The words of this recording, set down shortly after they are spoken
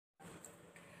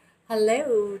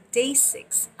Hello, day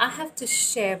 6. I have to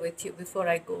share with you before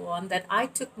I go on that I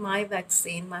took my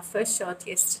vaccine, my first shot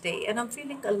yesterday, and I'm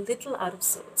feeling a little out of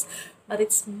sorts. But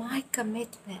it's my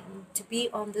commitment to be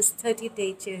on this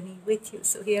 30-day journey with you.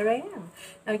 So here I am.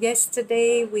 Now,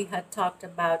 yesterday we had talked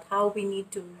about how we need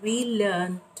to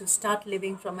relearn to start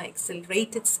living from an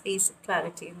accelerated space of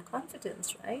clarity and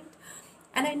confidence, right?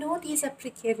 And I know these are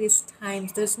precarious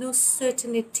times, there's no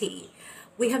certainty.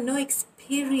 We have no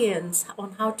experience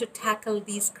on how to tackle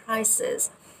these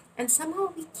crises. And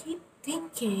somehow we keep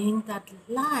thinking that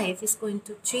life is going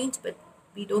to change, but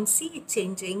we don't see it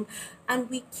changing. And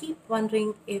we keep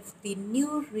wondering if the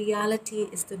new reality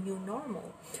is the new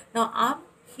normal. Now, I'm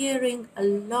hearing a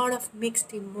lot of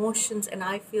mixed emotions, and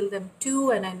I feel them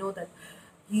too. And I know that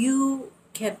you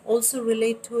can also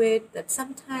relate to it, that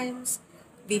sometimes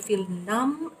we feel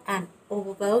numb and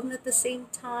overwhelmed at the same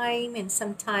time, and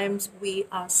sometimes we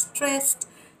are stressed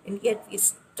and yet we're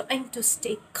trying to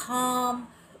stay calm.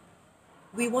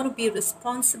 We want to be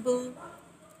responsible,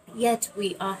 yet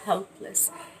we are helpless.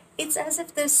 It's as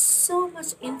if there's so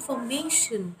much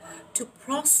information to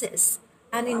process,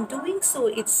 and in doing so,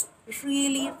 it's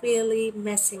really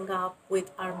messing up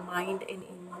with our mind and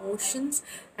emotions.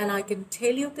 And I can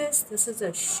tell you this is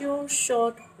a sure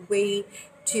short way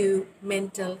to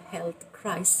mental health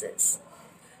crisis.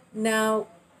 Now,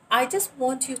 I just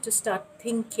want you to start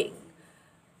thinking,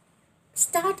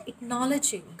 start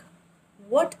acknowledging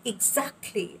what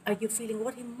exactly are you feeling,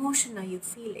 what emotion are you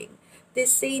feeling. They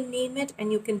say name it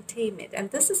and you can tame it,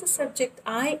 and this is a subject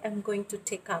I am going to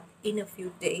take up in a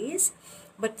few days,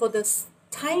 but for the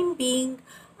time being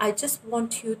I just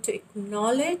want you to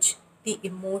acknowledge the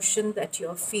emotion that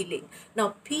you're feeling.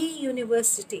 Now, P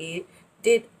University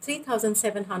did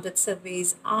 3,700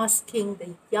 surveys asking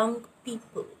the young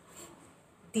people,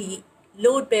 the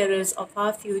load bearers of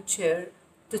our future,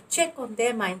 to check on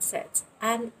their mindsets.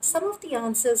 And some of the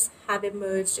answers have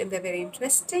emerged and they're very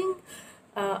interesting.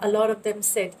 A lot of them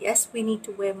said, yes, we need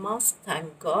to wear masks,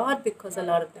 thank God, because a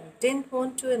lot of them didn't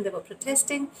want to and they were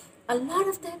protesting. A lot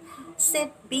of them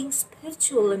said being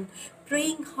spiritual and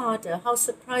praying harder. How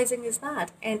surprising is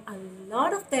that? And a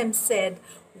lot of them said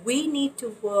we need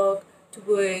to work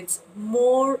towards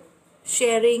more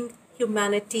sharing,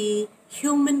 humanity,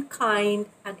 humankind,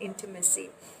 and intimacy.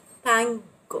 Thank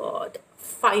God,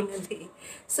 finally.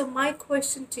 So, my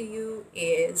question to you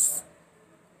is,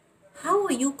 how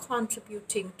are you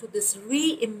contributing to this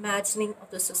reimagining of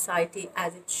the society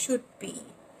as it should be?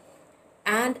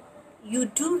 And you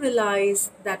do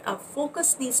realize that our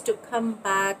focus needs to come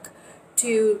back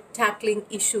to tackling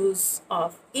issues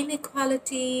of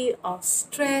inequality, of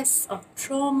stress, of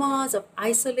traumas, of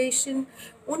isolation.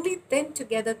 Only then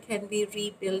together can we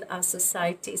rebuild our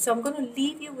society. So I'm going to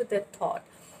leave you with that thought.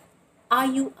 Are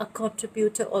you a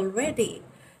contributor already?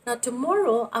 Now,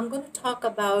 tomorrow I'm going to talk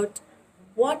about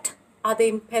what are the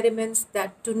impediments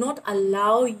that do not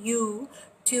allow you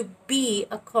to be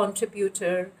a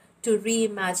contributor to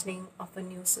reimagining of a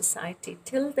new society.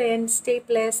 Till then, stay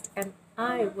blessed, and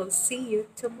I will see you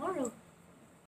tomorrow.